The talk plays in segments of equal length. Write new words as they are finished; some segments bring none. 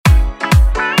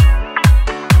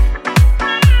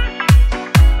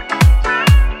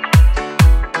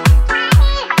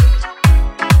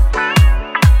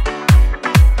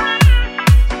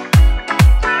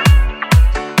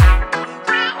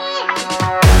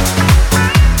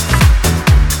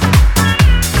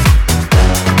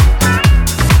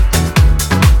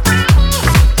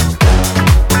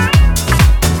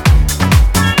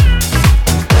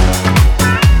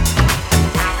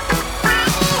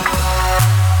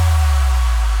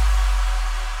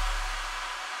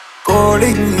कोल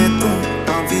ही है तू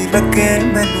तां भी लगे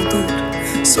मैनू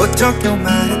दूर सोचा क्यों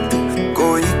मैं तू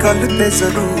कोई गल ते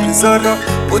जरूर जरा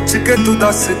पुछ के तू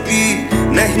दस की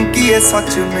नहीं की ये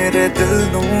सच मेरे दिल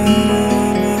नू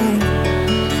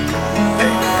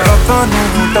रातां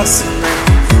नू दस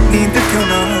नींद क्यों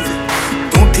ना आवे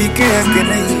तू ठीक है कि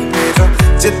नहीं मेरा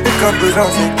चित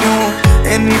घबरावे क्यों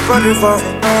इन्नी परवाह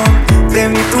ना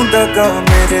देवी तू दगा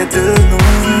मेरे दिल नू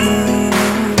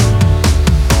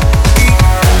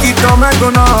तो मैं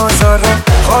गुनाह सारा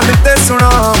हाल ते सुना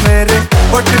मेरे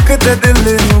भटकदे दिल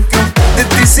नू क्यों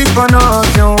दित्ती सी पना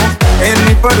क्यों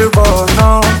इन्नी परवाह ना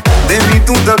देवी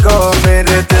तू दगा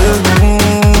मेरे दिल नू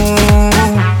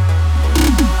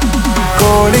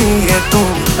कोल ही है तू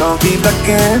तां भी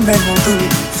लगे मैनू तू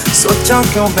सोचा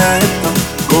क्यों मैं इतना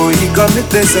कोई गल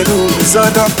ते जरूर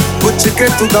जरा पुछ के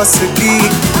तू दस की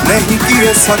नहीं की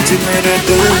ये सच मेरे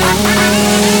दिल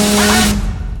नू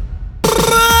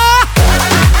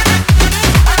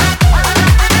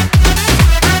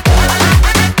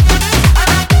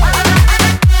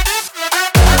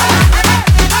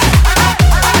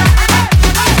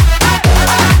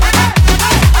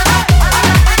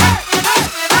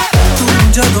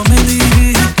ਜਦੋਂ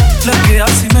ਮਿਲੀ ਲੱਗਿਆ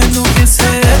ਸੀ ਮੈਨੂੰ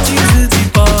ਕਿਸੇ ਚੀਜ਼ ਦੀ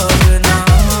ਭਾਵਨਾ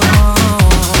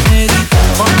ਮੇਰੀ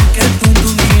ਬਣ ਕੇ ਤੂੰ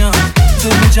ਦੁਨੀਆ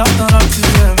ਦਿਲ ਜਾਤਾ ਰੱਖ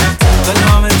ਮੈਂ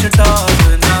ਗੱਲਾਂ ਵਿੱਚ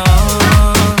ਡਾਲਣਾ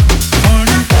ਹੁਣ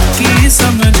ਕੀ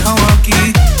ਸਮਝਾਵਾਂ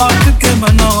ਕੀ ਅੱਕ ਕੇ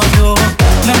ਮਨਾਵਾਂ ਜੋ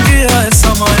ਲੰਘਿਆ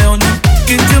ਸਮਾਂ ਉਹਨੂੰ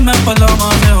ਕਿੰਜ ਮੈਂ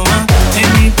ਪਲਾਵਾਂ ਮੈਂ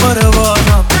ਇੰਨੀ ਪਰਵਾਹ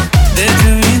ਨਾ ਦੇ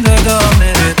ਜਿਵੇਂ ਲਗਾ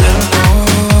ਮੇਰੇ ਦਿਲ ਨੂੰ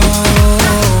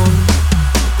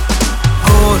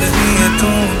तू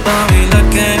तावी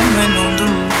लगे मैनू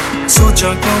दूर सोचा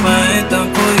क्यों मैं तां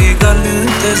कोई गल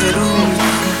ते जरूर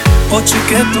पुछ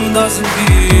के तू दस भी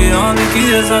आन की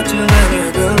सच मेरे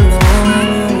दिल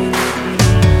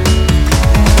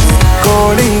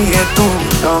कोल ही है तू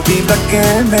तां भी लगे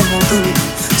मैनू दूर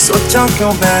सोचा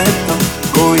क्यों मैं तां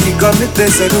कोई गल ते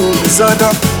जरूर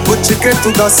जरा पुछ के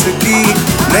तू दस की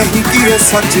नहीं की ये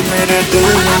सच मेरे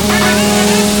दिल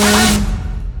नू